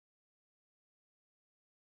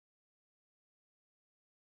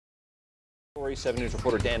7 News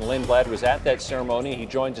reporter Dan Lindblad was at that ceremony. He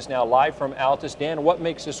joins us now live from Altus. Dan, what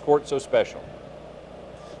makes this court so special?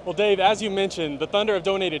 Well, Dave, as you mentioned, the Thunder have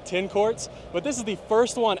donated 10 courts, but this is the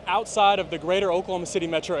first one outside of the greater Oklahoma City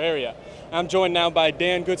metro area. I'm joined now by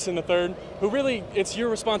Dan Goodson III, who really, it's your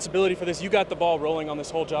responsibility for this. You got the ball rolling on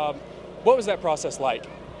this whole job. What was that process like?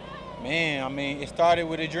 Man, I mean, it started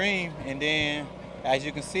with a dream, and then, as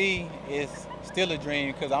you can see, it's still a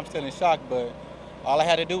dream because I'm still in shock, but all I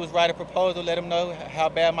had to do was write a proposal, let them know how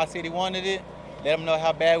bad my city wanted it, let them know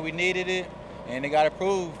how bad we needed it, and it got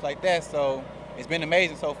approved like that. So it's been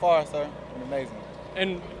amazing so far, sir. It's been amazing.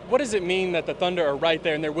 And what does it mean that the Thunder are right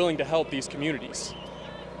there and they're willing to help these communities?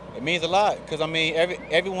 It means a lot because, I mean,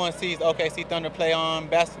 everyone sees OKC Thunder play on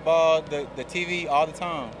basketball, the TV all the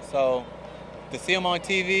time. So to see them on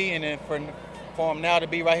TV and then for them now to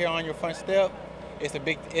be right here on your front step, it's a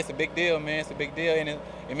big deal, man. It's a big deal, and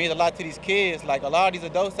it means a lot to these kids. Like a lot of these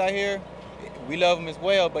adults out here, we love them as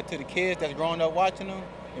well, but to the kids that's growing up watching them,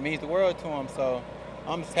 it means the world to them. So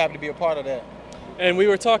I'm just happy to be a part of that. And we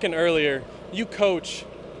were talking earlier, you coach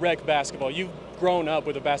rec basketball. You've grown up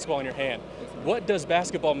with a basketball in your hand. What does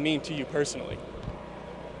basketball mean to you personally?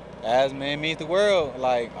 As man, it means the world.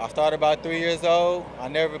 Like, I started about 3 years old. I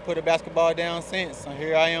never put a basketball down since. So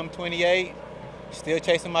here I am, 28. Still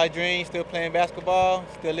chasing my dreams, still playing basketball,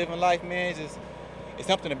 still living life, man. It's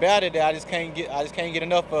something about it that I just can't get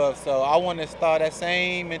enough of. So I want to start that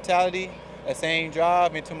same mentality, that same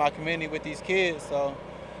drive into my community with these kids. So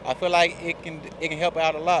I feel like it can help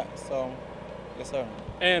out a lot. So yes, sir.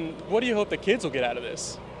 And what do you hope the kids will get out of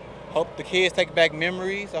this? Hope the kids take back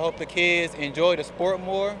memories. I hope the kids enjoy the sport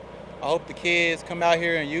more. I hope the kids come out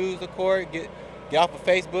here and use the court, get off of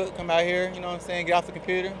Facebook, come out here, you know what I'm saying, get off the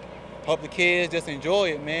computer. Hope the kids just enjoy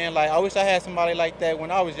it, man. Like, I wish I had somebody like that when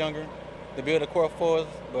I was younger to build a court for us,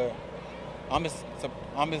 but I'm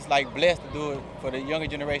just like blessed to do it for the younger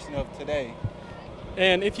generation of today.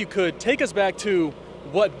 And if you could, take us back to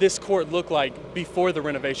what this court looked like before the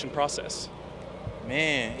renovation process.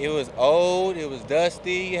 Man, it was old, it was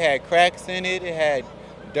dusty, it had cracks in it, it had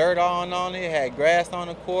dirt on it, it had grass on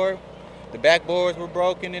the court. The backboards were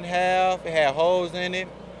broken in half, it had holes in it.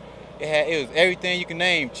 It was everything you can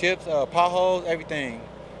name, chips, potholes, everything.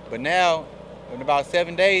 But now, in about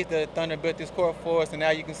 7 days, the Thunder built this court for us, and now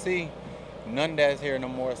you can see none of that's here no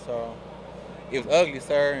more. So it was ugly,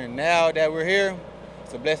 sir, and now that we're here,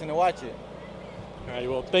 it's a blessing to watch it. All right,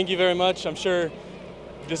 well, thank you very much. I'm sure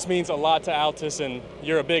this means a lot to Altus, and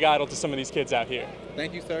you're a big idol to some of these kids out here.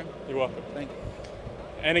 Thank you, sir. You're welcome. Thank you.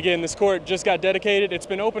 And again, this court just got dedicated. It's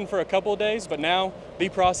been open for a couple of days, but now the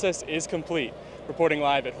process is complete. Reporting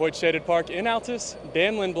live at Hoyt Shaded Park in Altus,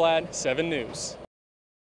 Dan Lindblad, 7 News.